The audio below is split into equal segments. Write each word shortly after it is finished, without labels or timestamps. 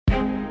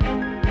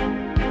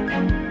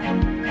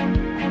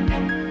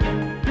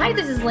Hi,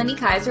 this is Lindy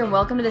Kaiser, and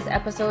welcome to this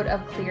episode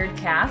of Cleared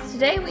Cast.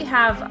 Today we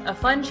have a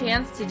fun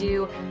chance to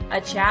do a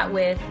chat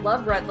with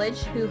Love Rutledge,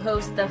 who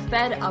hosts the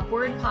Fed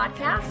Upward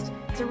podcast.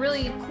 It's a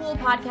really cool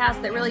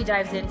podcast that really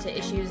dives into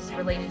issues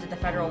related to the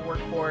federal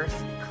workforce,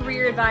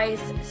 career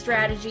advice,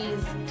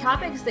 strategies,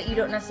 topics that you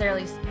don't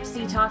necessarily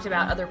see talked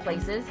about other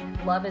places.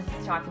 Love is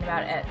talking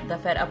about at the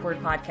Fed Upward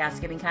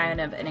podcast, giving kind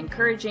of an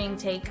encouraging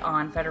take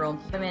on federal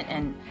employment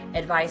and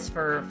advice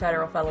for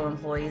federal fellow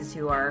employees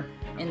who are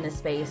in this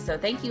space. So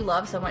thank you,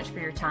 Love, so much for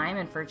your time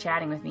and for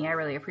chatting with me. I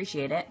really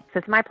appreciate it.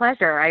 It's my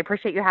pleasure. I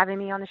appreciate you having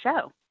me on the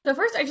show. So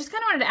first, I just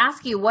kind of wanted to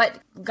ask you what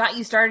got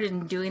you started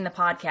in doing the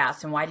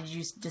podcast, and why did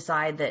you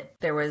decide that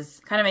there was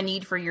kind of a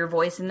need for your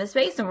voice in this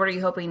space, and what are you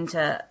hoping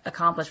to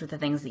accomplish with the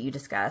things that you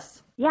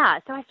discuss? Yeah,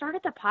 so I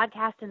started the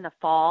podcast in the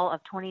fall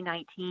of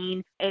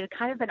 2019. It had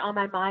kind of been on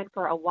my mind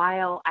for a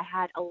while. I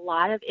had a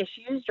lot of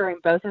issues during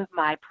both of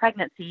my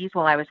pregnancies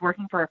while I was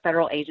working for a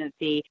federal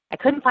agency. I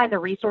couldn't find the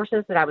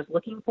resources that I was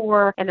looking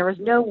for, and there was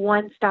no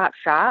one-stop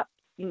shop.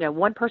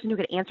 One person who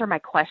could answer my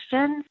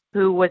questions,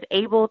 who was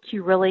able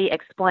to really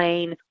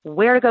explain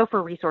where to go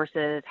for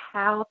resources,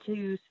 how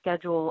to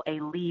schedule a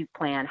leave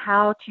plan,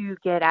 how to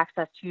get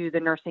access to the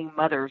nursing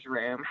mother's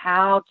room,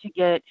 how to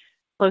get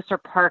closer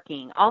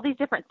parking. All these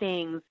different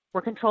things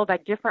were controlled by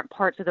different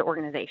parts of the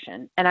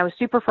organization. And I was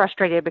super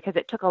frustrated because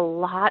it took a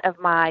lot of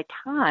my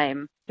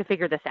time to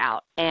figure this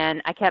out.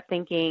 And I kept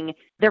thinking,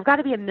 there've got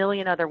to be a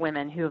million other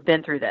women who have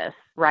been through this,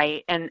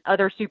 right? And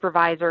other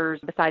supervisors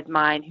besides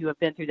mine who have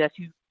been through this,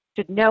 who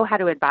should know how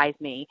to advise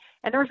me.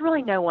 And there was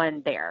really no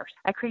one there.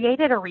 I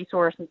created a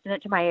resource and sent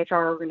it to my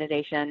HR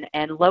organization.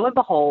 And lo and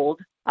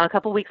behold, a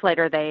couple weeks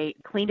later, they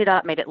cleaned it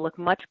up, made it look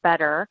much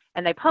better,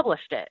 and they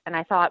published it. And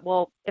I thought,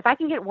 well, if I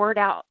can get word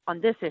out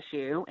on this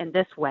issue in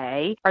this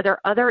way, are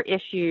there other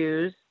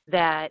issues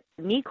that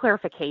need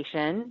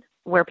clarification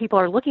where people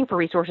are looking for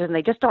resources and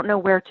they just don't know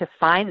where to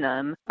find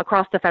them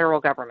across the federal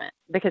government?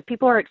 Because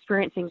people are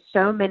experiencing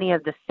so many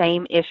of the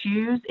same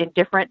issues in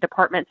different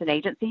departments and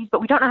agencies,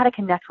 but we don't know how to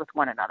connect with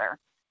one another.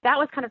 That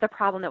was kind of the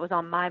problem that was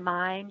on my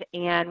mind.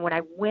 And when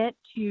I went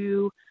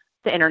to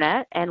the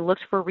internet and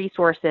looked for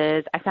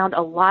resources, I found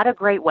a lot of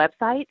great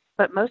websites,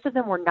 but most of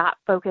them were not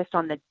focused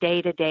on the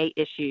day-to-day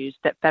issues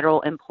that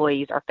federal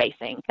employees are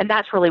facing. And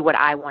that's really what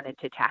I wanted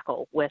to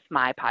tackle with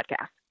my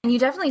podcast. And you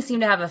definitely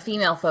seem to have a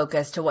female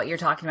focus to what you're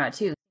talking about,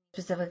 too,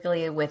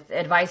 specifically with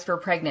advice for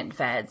pregnant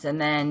feds and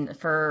then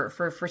for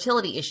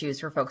fertility issues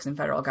for folks in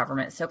federal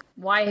government. So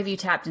why have you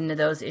tapped into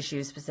those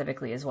issues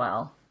specifically as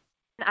well?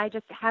 I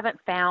just haven't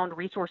found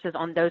resources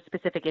on those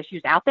specific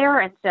issues out there.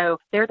 And so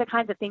they're the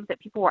kinds of things that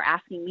people were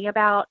asking me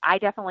about. I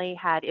definitely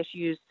had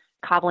issues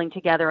cobbling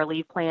together a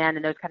leave plan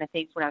and those kind of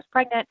things when I was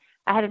pregnant.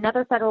 I had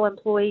another federal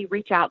employee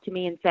reach out to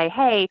me and say,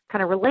 hey,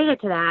 kind of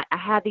related to that, I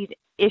had these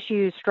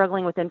issues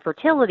struggling with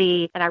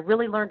infertility, and I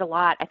really learned a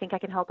lot. I think I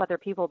can help other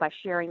people by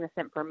sharing this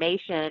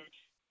information.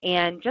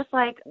 And just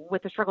like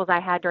with the struggles I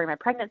had during my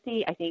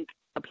pregnancy, I think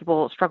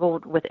people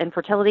struggled with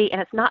infertility,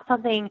 and it's not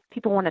something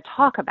people want to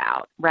talk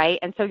about, right?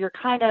 And so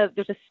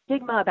there's a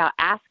stigma about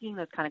asking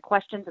those kind of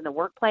questions in the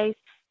workplace.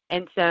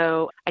 And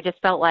so I just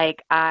felt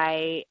like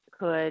I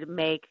could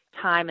make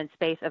time and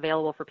space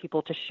available for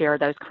people to share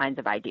those kinds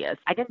of ideas.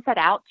 I didn't set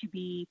out to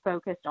be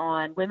focused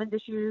on women's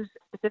issues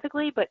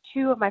specifically, but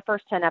 2 of my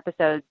first 10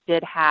 episodes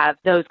did have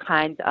those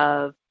kinds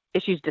of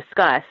issues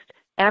discussed.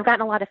 And I've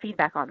gotten a lot of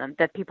feedback on them,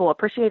 that people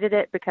appreciated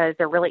it because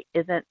there really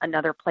isn't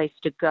another place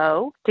to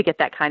go to get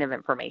that kind of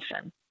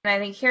information. And I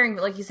think hearing,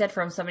 like you said,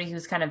 from somebody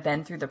who's kind of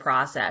been through the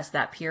process,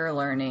 that peer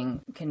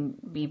learning can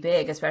be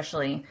big,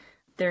 especially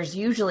there's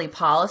usually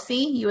policy,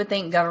 you would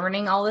think,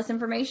 governing all this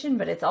information,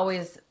 but it's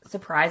always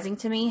surprising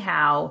to me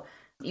how,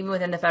 even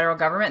within the federal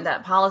government,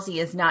 that policy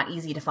is not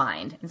easy to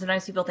find. And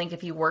sometimes people think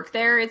if you work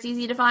there, it's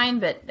easy to find,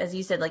 but as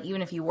you said, like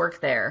even if you work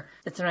there,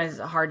 it's sometimes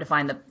hard to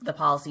find the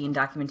policy and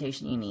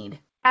documentation you need.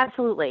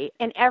 Absolutely.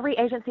 And every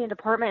agency and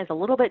department is a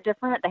little bit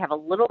different. They have a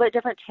little bit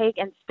different take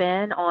and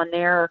spin on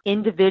their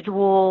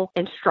individual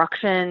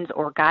instructions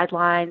or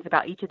guidelines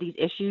about each of these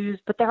issues,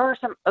 but there are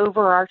some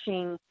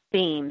overarching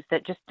themes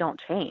that just don't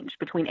change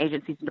between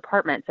agencies and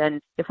departments.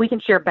 And if we can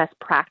share best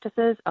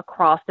practices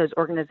across those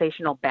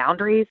organizational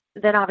boundaries,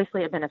 then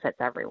obviously it benefits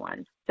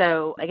everyone.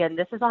 So again,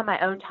 this is on my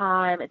own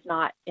time. It's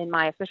not in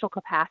my official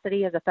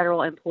capacity as a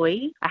federal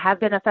employee. I have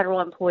been a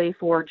federal employee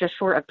for just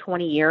short of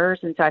 20 years.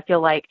 And so I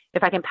feel like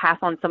if I can pass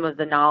on some of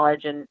the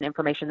knowledge and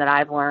information that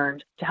I've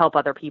learned to help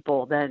other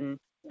people, then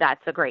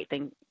that's a great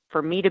thing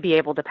for me to be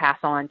able to pass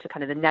on to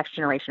kind of the next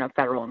generation of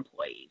federal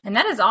employees. And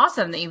that is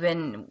awesome that you've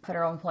been a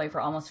federal employee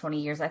for almost 20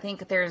 years. I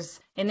think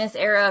in this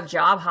era of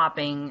job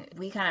hopping,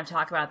 we kind of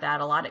talk about that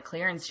a lot at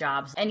clearance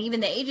jobs. And even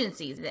the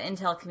agencies, the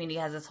Intel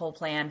community has this whole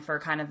plan for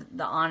kind of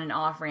the on and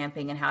off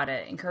ramping and how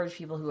to encourage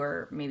people who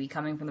are maybe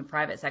coming from the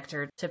private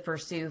sector to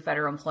pursue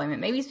federal employment.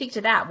 Maybe speak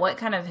to that. What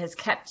kind of has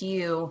kept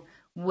you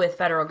with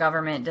federal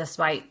government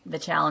despite the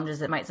challenges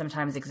that might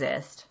sometimes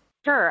exist?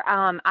 Sure.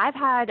 I've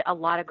had a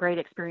lot of great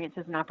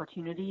experiences and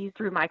opportunities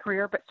through my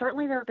career, but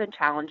certainly there have been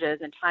challenges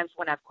and times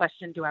when I've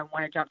questioned, do I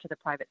want to jump to the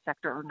private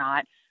sector or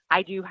not?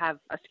 I do have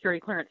a security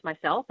clearance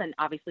myself, and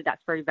obviously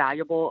that's very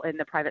valuable in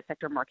the private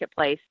sector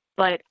marketplace.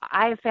 But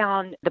I have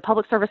found the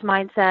public service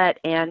mindset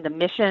and the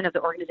mission of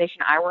the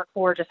organization I work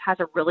for just has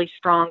a really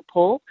strong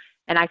pull.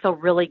 And I feel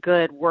really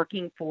good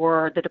working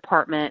for the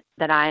department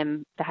that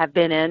have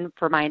been in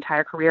for my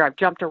entire career. I've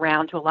jumped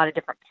around to a lot of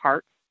different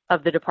parts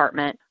of the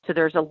department. So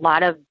there's a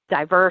lot of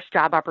diverse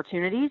job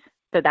opportunities.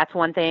 So that's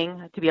one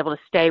thing, to be able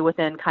to stay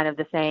within kind of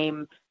the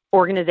same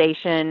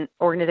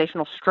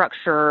organizational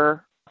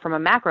structure from a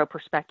macro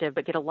perspective,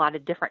 but get a lot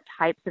of different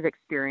types of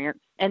experience.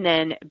 And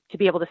then to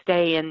be able to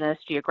stay in this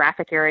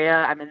geographic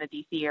area, I'm in the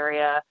DC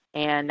area,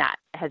 and that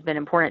has been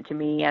important to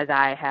me as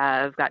I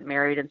have gotten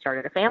married and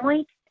started a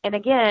family. And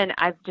again,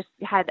 I've just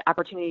had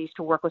opportunities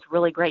to work with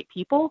really great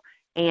people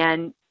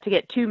and to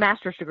get 2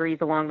 master's degrees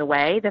along the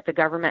way that the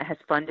government has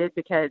funded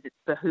because it's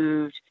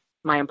behooved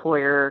my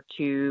employer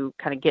to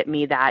kind of get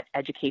me that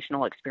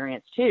educational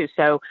experience too.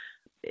 So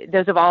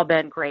those have all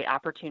been great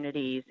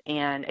opportunities.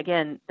 And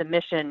again, the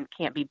mission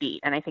can't be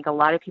beat. And I think a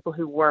lot of people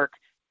who work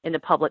in the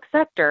public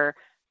sector,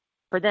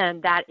 for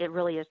them, that it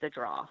really is the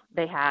draw.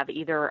 They have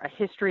either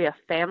a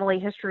family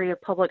history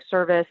of public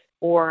service,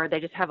 or they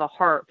just have a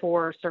heart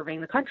for serving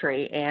the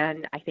country.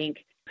 And I think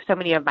so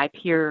many of my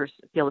peers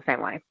feel the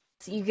same way.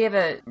 So you give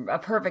a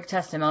perfect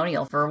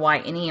testimonial for why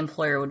any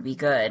employer would be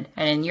good.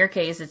 And in your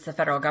case, it's the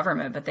federal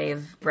government, but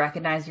they've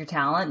recognized your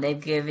talent. They've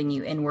given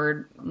you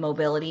inward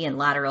mobility and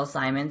lateral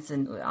assignments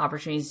and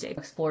opportunities to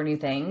explore new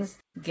things,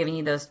 giving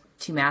you those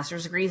 2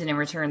 master's degrees. And in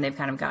return, they've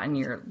kind of gotten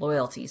your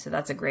loyalty. So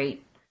that's a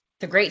great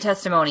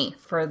testimony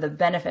for the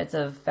benefits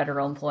of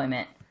federal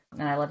employment.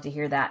 And I love to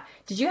hear that.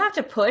 Did you have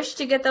to push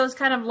to get those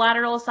kind of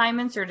lateral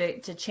assignments or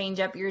to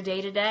change up your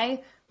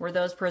day-to-day? Were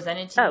those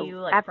presented to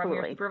you from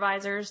your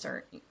supervisors?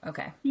 Or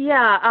okay.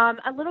 Yeah,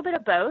 a little bit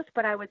of both,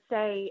 but I would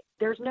say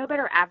there's no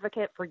better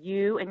advocate for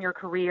you and your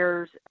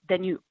careers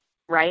than you,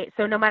 right?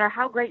 So no matter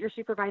how great your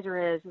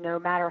supervisor is, no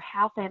matter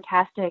how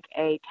fantastic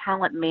a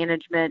talent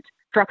management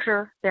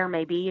structure there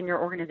may be in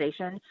your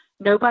organization,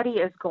 nobody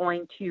is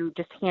going to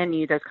just hand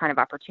you those kind of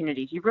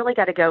opportunities. You really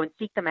got to go and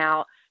seek them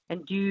out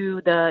and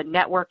do the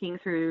networking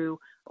through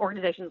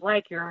organizations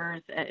like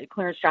yours,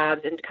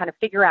 ClearanceJobs, and kind of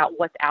figure out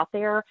what's out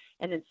there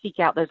and then seek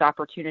out those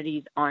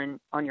opportunities on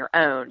your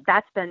own.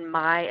 That's been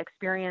my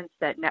experience,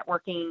 that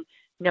networking,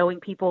 knowing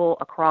people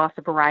across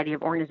a variety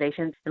of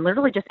organizations, and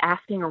literally just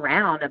asking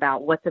around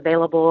about what's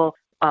available,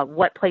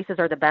 what places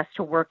are the best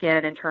to work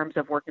in terms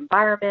of work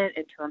environment,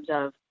 in terms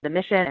of the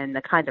mission and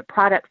the kinds of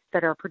products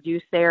that are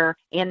produced there,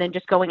 and then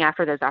just going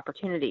after those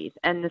opportunities.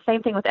 And the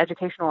same thing with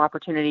educational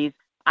opportunities.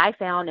 I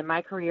found in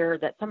my career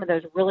that some of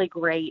those really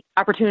great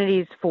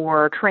opportunities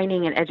for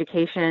training and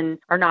education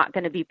are not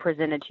going to be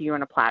presented to you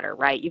on a platter,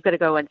 right? You've got to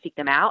go and seek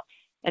them out.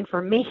 And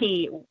for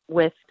me,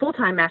 with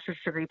full-time master's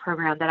degree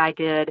program that I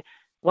did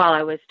while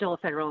I was still a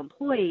federal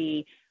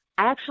employee,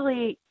 I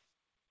actually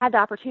had the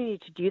opportunity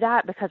to do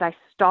that because I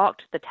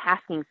stalked the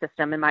tasking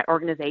system in my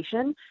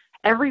organization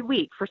every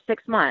week for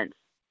 6 months,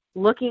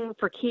 looking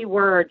for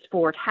keywords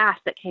for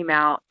tasks that came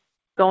out,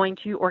 going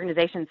to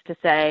organizations to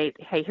say,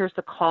 hey, here's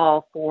the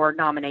call for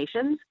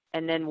nominations.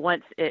 And then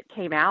once it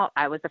came out,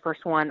 I was the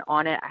first one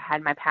on it. I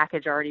had my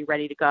package already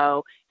ready to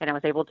go, and I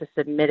was able to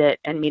submit it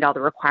and meet all the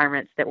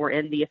requirements that were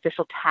in the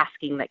official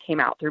tasking that came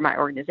out through my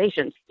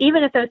organization.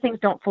 Even if those things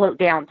don't float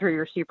down through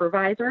your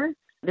supervisor,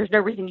 there's no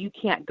reason you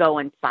can't go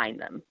and find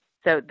them.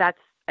 So that's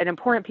an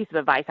important piece of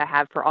advice I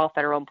have for all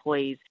federal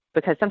employees,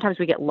 because sometimes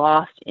we get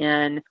lost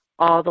in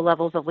all the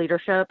levels of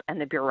leadership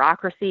and the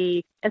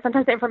bureaucracy, and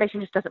sometimes the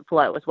information just doesn't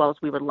flow as well as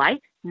we would like,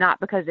 not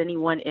because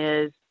anyone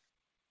is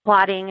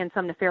plotting in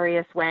some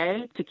nefarious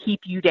way to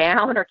keep you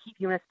down or keep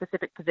you in a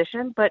specific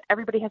position, but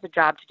everybody has a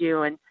job to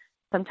do, and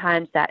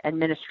sometimes that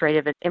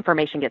administrative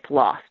information gets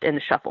lost in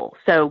the shuffle.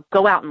 So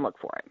go out and look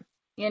for it.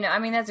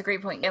 That's a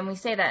great point. And we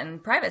say that in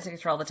private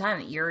sector all the time,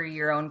 that you're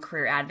your own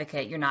career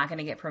advocate. You're not going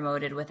to get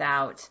promoted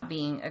without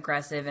being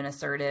aggressive and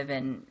assertive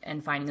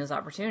and finding those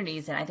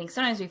opportunities. And I think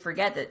sometimes we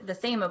forget that the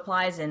same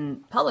applies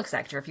in public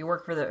sector. If you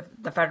work for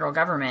the federal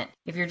government,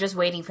 if you're just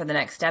waiting for the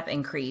next step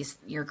increase,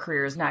 your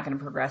career is not going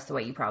to progress the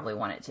way you probably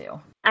want it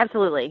to.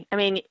 Absolutely.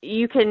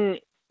 You can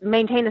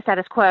maintain the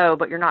status quo,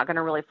 but you're not going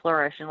to really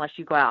flourish unless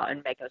you go out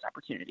and make those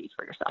opportunities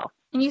for yourself.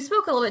 And you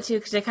spoke a little bit too,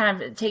 to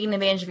kind of taking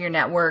advantage of your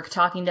network,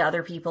 talking to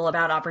other people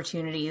about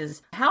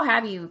opportunities. How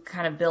have you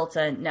kind of built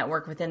a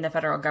network within the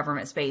federal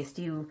government space?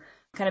 Do you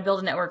kind of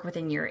build a network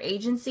within your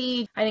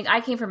agency? I think I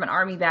came from an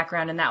Army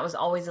background, and that was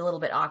always a little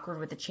bit awkward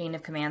with the chain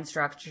of command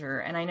structure.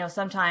 And I know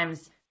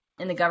sometimes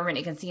in the government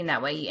it can seem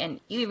that way. And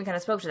you even kind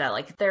of spoke to that.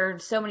 Like, there are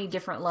so many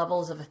different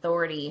levels of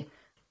authority.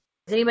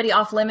 Is anybody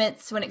off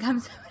limits when it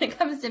comes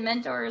to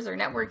mentors or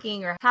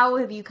networking, or how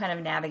have you kind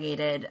of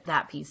navigated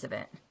that piece of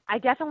it? I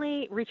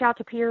definitely reach out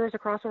to peers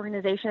across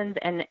organizations,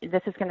 and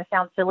this is going to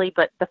sound silly,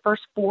 but the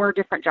first 4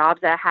 different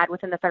jobs that I had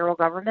within the federal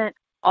government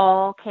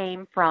all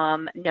came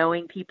from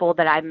knowing people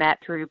that I met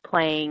through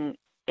playing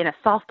in a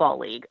softball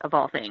league, of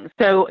all things.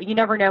 So you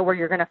never know where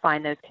you're going to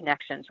find those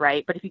connections,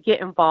 right? But if you get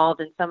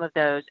involved in some of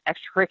those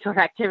extracurricular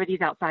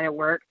activities outside of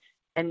work,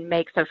 and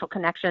make social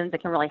connections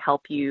that can really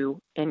help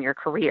you in your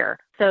career.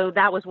 So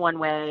that was one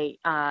way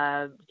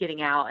of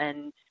getting out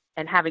and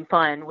having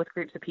fun with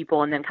groups of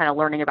people and then kind of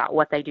learning about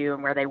what they do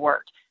and where they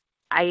work.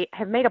 I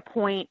have made a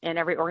point in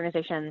every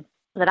organization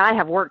that I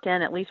have worked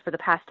in, at least for the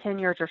past 10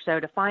 years or so,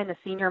 to find the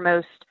senior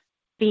most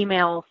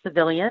female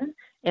civilian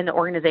in the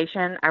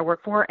organization I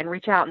work for and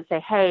reach out and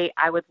say, hey,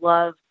 I would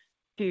love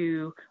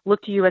to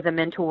look to you as a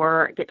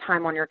mentor, get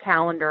time on your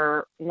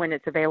calendar when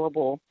it's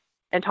available,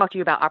 and talk to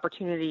you about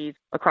opportunities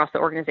across the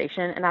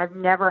organization. And I've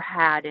never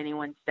had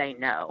anyone say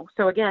no.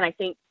 So again, I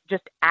think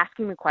just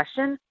asking the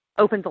question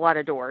opens a lot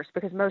of doors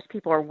because most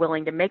people are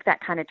willing to make that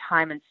kind of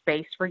time and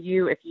space for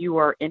you if you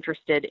are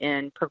interested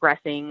in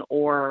progressing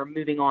or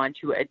moving on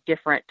to a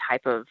different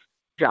type of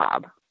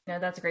job. No,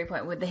 that's a great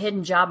point. With the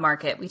hidden job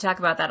market, we talk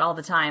about that all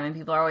the time, and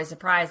people are always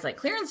surprised, like,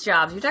 clearance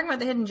jobs, you're talking about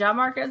the hidden job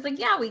market? It's like,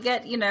 yeah, we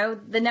get,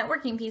 the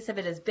networking piece of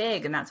it is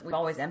big, and we've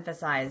always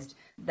emphasized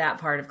that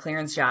part of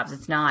clearance jobs.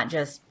 It's not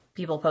just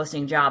people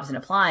posting jobs and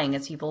applying,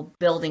 it's people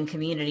building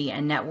community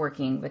and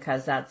networking,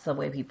 because that's the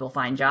way people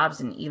find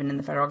jobs, and even in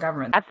the federal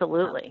government.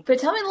 Absolutely. But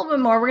tell me a little bit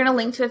more. We're going to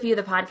link to a few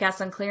of the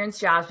podcasts on clearance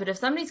jobs, but if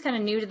somebody's kind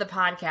of new to the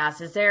podcast,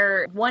 is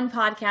there one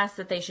podcast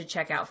that they should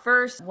check out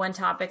first, one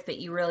topic that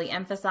you really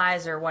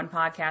emphasize, or one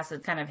podcast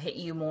that kind of hit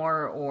you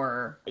more?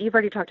 Or you've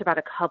already talked about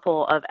a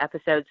couple of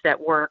episodes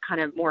that were kind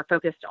of more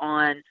focused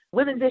on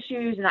women's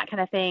issues and that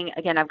kind of thing.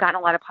 Again, I've gotten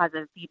a lot of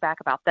positive feedback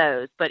about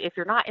those, but if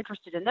you're not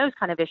interested in those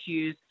kind of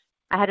issues,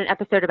 I had an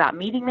episode about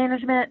meeting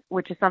management,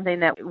 which is something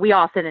that we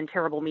all sit in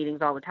terrible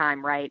meetings all the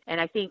time, right? And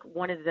I think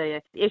one of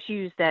the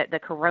issues that the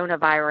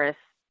coronavirus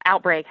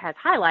outbreak has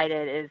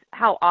highlighted is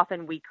how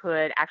often we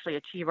could actually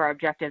achieve our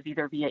objectives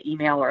either via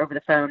email or over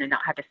the phone and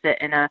not have to sit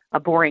in a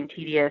boring,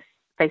 tedious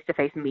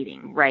face-to-face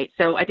meeting, right?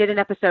 So I did an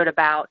episode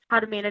about how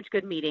to manage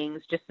good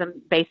meetings, just some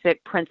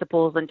basic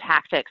principles and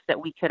tactics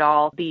that we could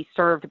all be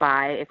served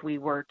by if we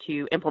were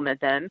to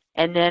implement them.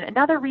 And then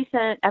another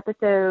recent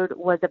episode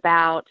was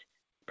about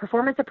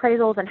performance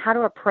appraisals and how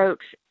to approach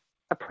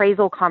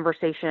appraisal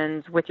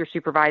conversations with your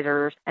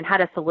supervisors and how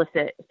to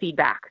solicit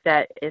feedback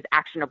that is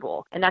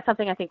actionable. And that's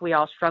something I think we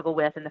all struggle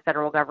with in the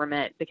federal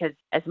government, because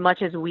as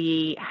much as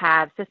we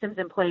have systems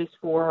in place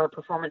for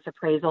performance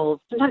appraisals,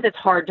 sometimes it's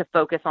hard to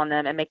focus on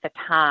them and make the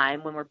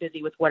time when we're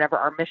busy with whatever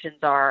our missions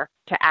are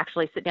to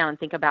actually sit down and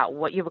think about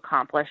what you've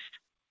accomplished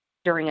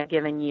during a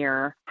given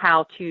year,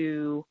 how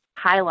to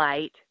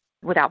highlight,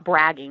 without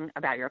bragging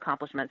about your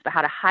accomplishments, but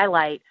how to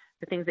highlight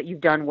the things that you've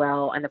done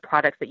well and the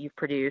products that you've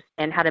produced,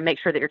 and how to make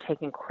sure that you're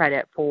taking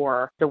credit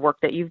for the work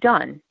that you've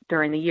done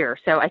during the year.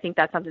 So I think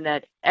that's something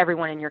that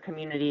everyone in your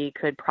community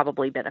could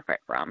probably benefit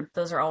from.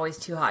 Those are always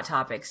two hot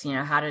topics,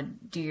 how to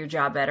do your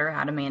job better,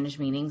 how to manage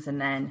meetings, and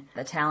then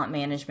the talent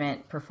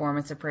management,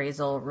 performance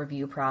appraisal,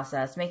 review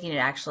process, making it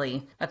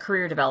actually a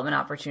career development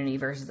opportunity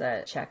versus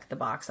a check the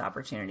box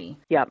opportunity.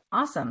 Yep.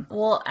 Awesome.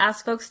 We'll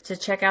ask folks to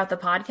check out the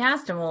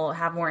podcast, and we'll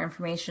have more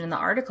information in the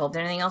article. Is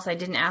there anything else I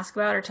didn't ask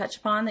about or touch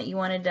upon that you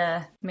wanted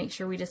to make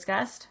sure we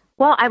discussed?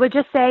 Well, I would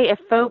just say if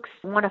folks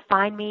want to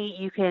find me,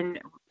 you can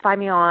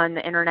find me on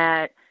the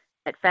internet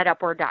at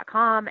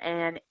fedupward.com,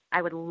 and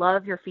I would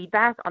love your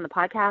feedback on the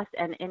podcast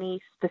and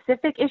any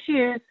specific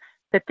issues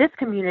that this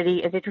community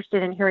is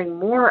interested in hearing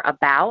more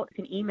about. You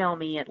can email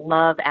me at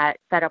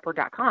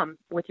love@fedupward.com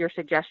with your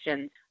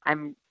suggestions.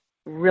 I'm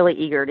really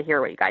eager to hear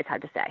what you guys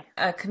had to say.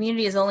 A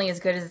community is only as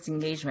good as its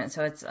engagement,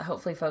 so it's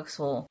hopefully folks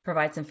will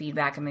provide some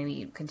feedback and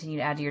maybe continue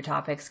to add to your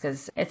topics,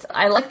 because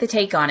I like the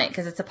take on it,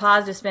 because it's a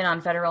positive spin on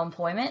federal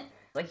employment.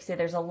 Like you said,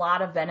 there's a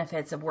lot of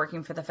benefits of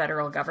working for the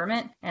federal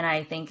government, and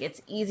I think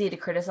it's easy to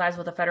criticize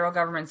what the federal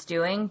government's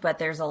doing, but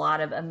there's a lot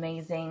of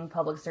amazing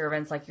public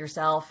servants like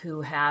yourself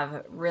who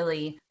have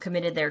really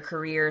committed their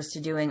careers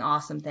to doing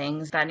awesome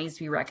things. That needs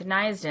to be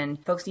recognized,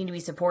 and folks need to be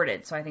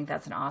supported. So I think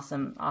that's an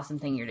awesome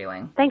thing you're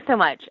doing. Thanks so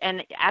much.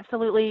 And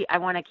absolutely, I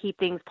want to keep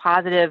things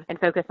positive and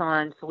focus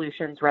on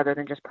solutions rather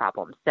than just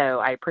problems. So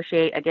I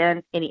appreciate,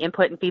 again, any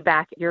input and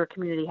feedback your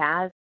community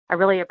has. I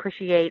really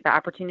appreciate the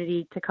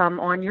opportunity to come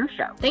on your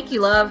show. Thank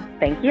you, love.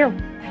 Thank you.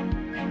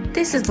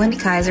 This is Lindy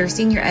Kaiser,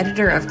 Senior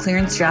Editor of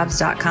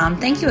ClearanceJobs.com.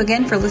 Thank you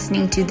again for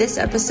listening to this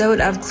episode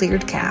of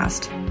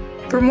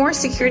ClearedCast. For more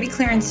security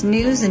clearance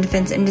news and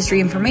defense industry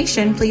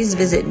information, please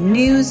visit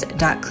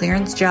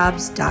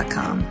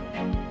news.clearancejobs.com.